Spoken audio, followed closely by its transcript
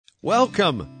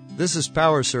Welcome. This is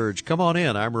PowerSurge. Come on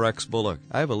in. I'm Rex Bullock.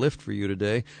 I have a lift for you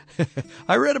today.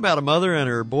 I read about a mother and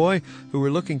her boy who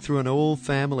were looking through an old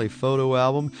family photo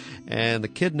album, and the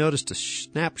kid noticed a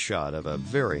snapshot of a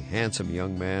very handsome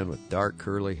young man with dark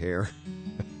curly hair.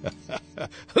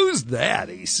 "Who's that?"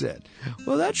 he said.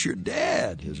 "Well, that's your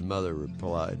dad," his mother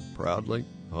replied proudly.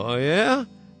 "Oh, yeah?"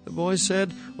 the boy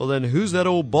said. "Well, then who's that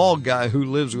old bald guy who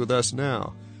lives with us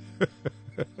now?"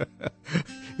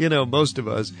 You know, most of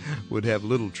us would have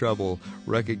little trouble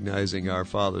recognizing our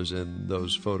fathers in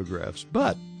those photographs,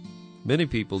 but many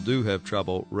people do have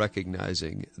trouble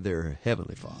recognizing their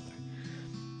Heavenly Father.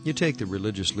 You take the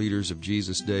religious leaders of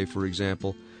Jesus' day, for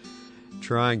example.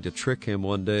 Trying to trick him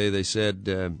one day, they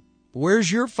said,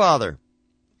 "Where's your father?"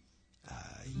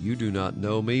 "You do not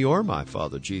know me or my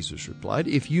Father," Jesus replied.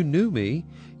 "If you knew me,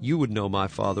 you would know my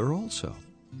Father also."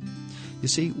 You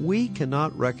see, we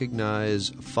cannot recognize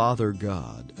Father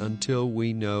God until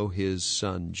we know His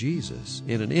Son Jesus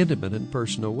in an intimate and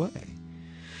personal way.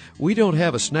 We don't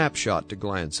have a snapshot to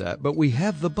glance at, but we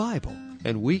have the Bible,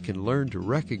 and we can learn to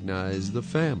recognize the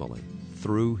family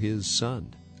through His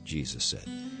Son, Jesus said.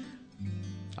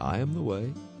 "I am the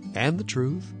way, and the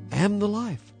truth, and the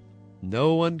life.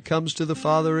 No one comes to the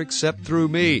Father except through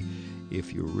me.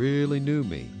 If you really knew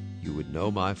me, you would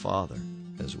know my Father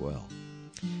as well."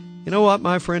 You know what,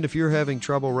 my friend? If you're having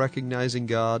trouble recognizing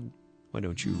God, why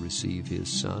don't you receive His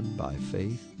Son by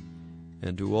faith?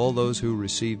 And to all those who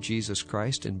receive Jesus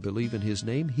Christ and believe in His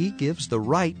name, He gives the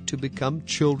right to become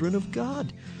children of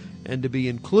God and to be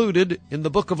included in the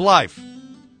book of life.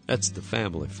 That's the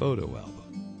family photo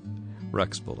album.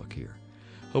 Rex Bullock here.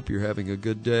 Hope you're having a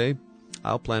good day.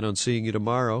 I'll plan on seeing you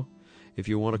tomorrow. If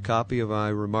you want a copy of my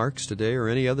remarks today or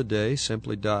any other day,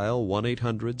 simply dial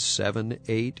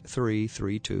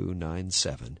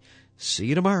 1-800-783-3297. See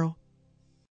you tomorrow.